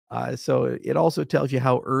So it also tells you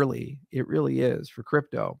how early it really is for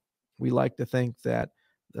crypto. We like to think that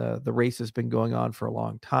the race has been going on for a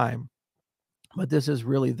long time, but this is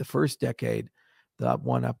really the first decade, the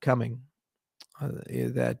one upcoming,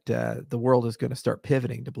 that the world is going to start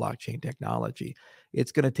pivoting to blockchain technology.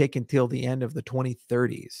 It's going to take until the end of the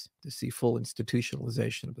 2030s to see full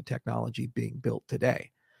institutionalization of the technology being built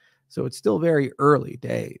today. So it's still very early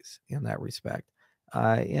days in that respect.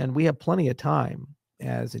 And we have plenty of time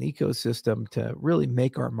as an ecosystem to really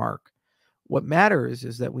make our mark. What matters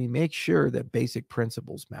is that we make sure that basic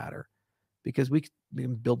principles matter, because we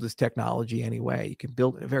can build this technology anyway. You can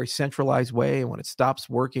build it in a very centralized way, and when it stops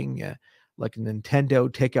working, like a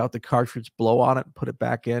Nintendo, take out the cartridge, blow on it, put it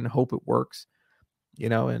back in, hope it works.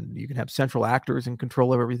 And you can have central actors in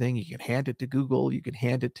control of everything. You can hand it to Google, you can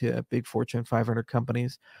hand it to big Fortune 500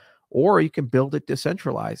 companies, or you can build it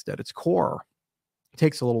decentralized at its core. It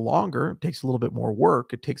takes a little longer, it takes a little bit more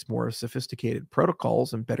work, it takes more sophisticated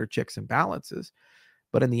protocols and better checks and balances.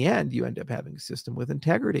 But in the end, you end up having a system with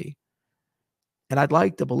integrity. And I'd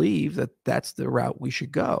like to believe that that's the route we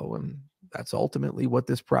should go. And that's ultimately what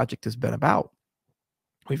this project has been about.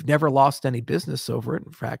 We've never lost any business over it.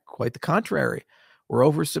 In fact, quite the contrary. We're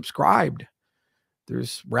oversubscribed.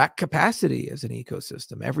 There's rack capacity as an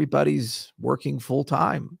ecosystem. Everybody's working full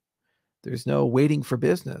time. There's no waiting for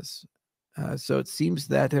business. So it seems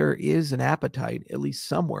that there is an appetite, at least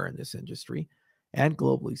somewhere in this industry, and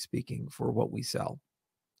globally speaking, for what we sell,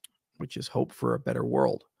 which is hope for a better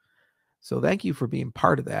world. So thank you for being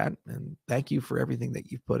part of that, and thank you for everything that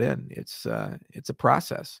you've put in. It's a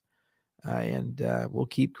process, and we'll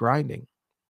keep grinding.